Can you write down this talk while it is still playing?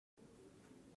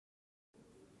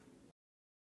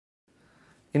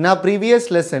In our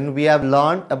previous lesson, we have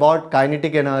learned about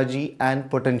kinetic energy and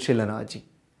potential energy.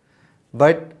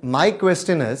 But my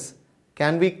question is,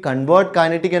 can we convert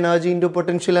kinetic energy into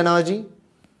potential energy?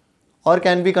 Or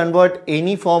can we convert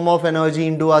any form of energy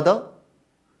into other?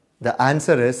 The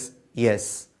answer is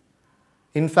yes.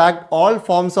 In fact, all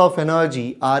forms of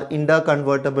energy are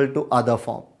interconvertible to other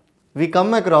form. We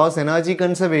come across energy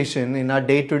conservation in our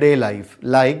day-to-day life,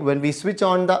 like when we switch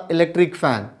on the electric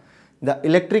fan, the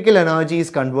electrical energy is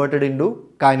converted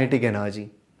into kinetic energy.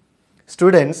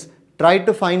 Students, try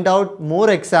to find out more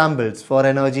examples for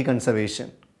energy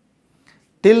conservation.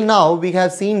 Till now, we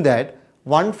have seen that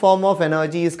one form of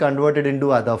energy is converted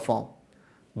into other form.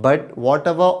 But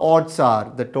whatever odds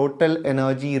are, the total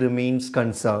energy remains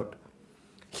conserved.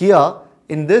 Here,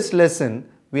 in this lesson,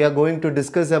 we are going to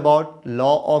discuss about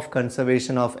law of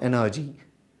conservation of energy.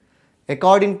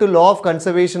 According to law of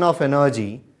conservation of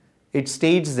energy, it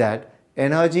states that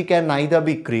energy can neither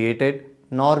be created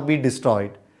nor be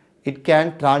destroyed. It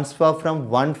can transfer from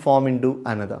one form into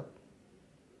another.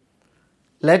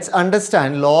 Let's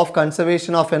understand law of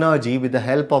conservation of energy with the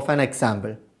help of an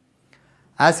example.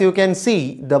 As you can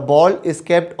see, the ball is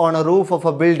kept on a roof of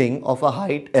a building of a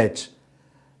height h.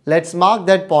 Let's mark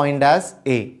that point as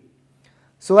A.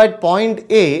 So at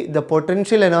point A, the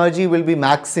potential energy will be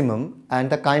maximum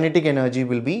and the kinetic energy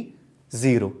will be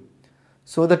 0.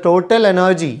 So the total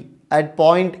energy at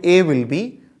point A will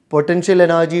be potential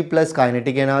energy plus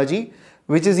kinetic energy,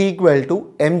 which is equal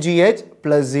to mgh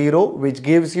plus 0, which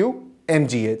gives you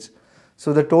mgh.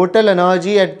 So the total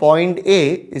energy at point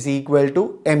A is equal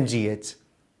to mgh.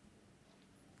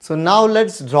 So now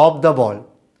let's drop the ball.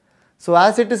 So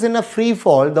as it is in a free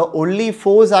fall, the only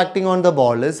force acting on the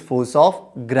ball is force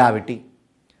of gravity.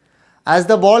 As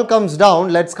the ball comes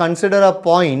down, let's consider a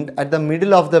point at the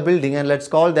middle of the building and let's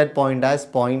call that point as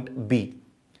point B.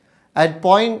 At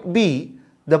point B,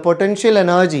 the potential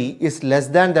energy is less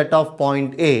than that of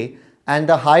point A and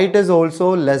the height is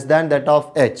also less than that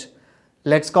of h.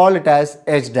 Let's call it as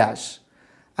h dash.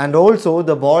 And also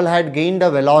the ball had gained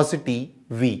a velocity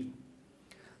v.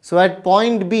 So at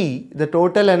point B, the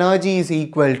total energy is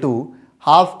equal to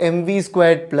half mv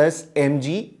squared plus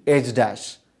mg h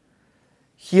dash.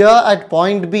 Here at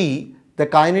point B, the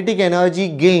kinetic energy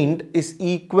gained is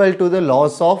equal to the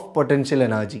loss of potential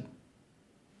energy.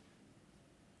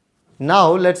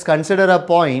 Now let's consider a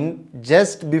point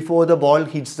just before the ball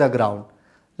hits the ground.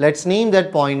 Let's name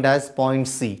that point as point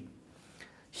C.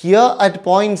 Here at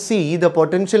point C, the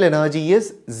potential energy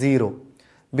is 0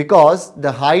 because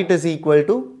the height is equal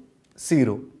to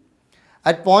 0.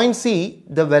 At point C,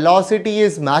 the velocity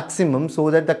is maximum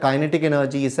so that the kinetic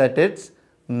energy is at its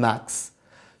max.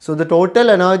 So the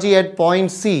total energy at point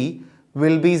C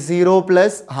will be 0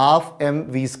 plus half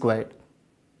mv squared.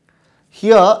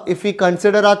 Here, if we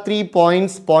consider our 3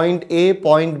 points, point A,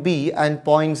 point B and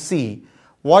point C,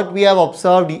 what we have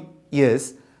observed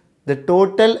is the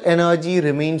total energy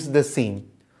remains the same.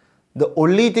 The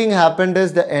only thing happened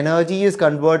is the energy is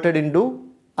converted into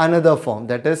another form,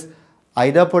 that is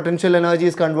either potential energy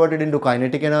is converted into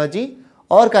kinetic energy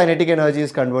or kinetic energy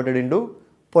is converted into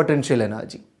potential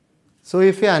energy. So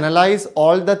if we analyze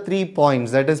all the 3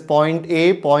 points, that is point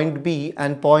A, point B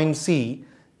and point C,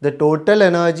 the total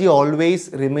energy always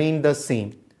remained the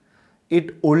same.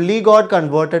 It only got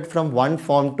converted from one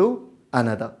form to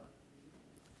another.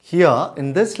 Here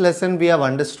in this lesson we have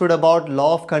understood about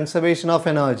law of conservation of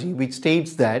energy, which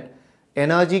states that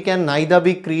energy can neither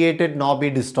be created nor be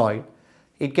destroyed.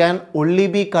 It can only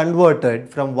be converted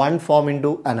from one form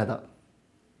into another.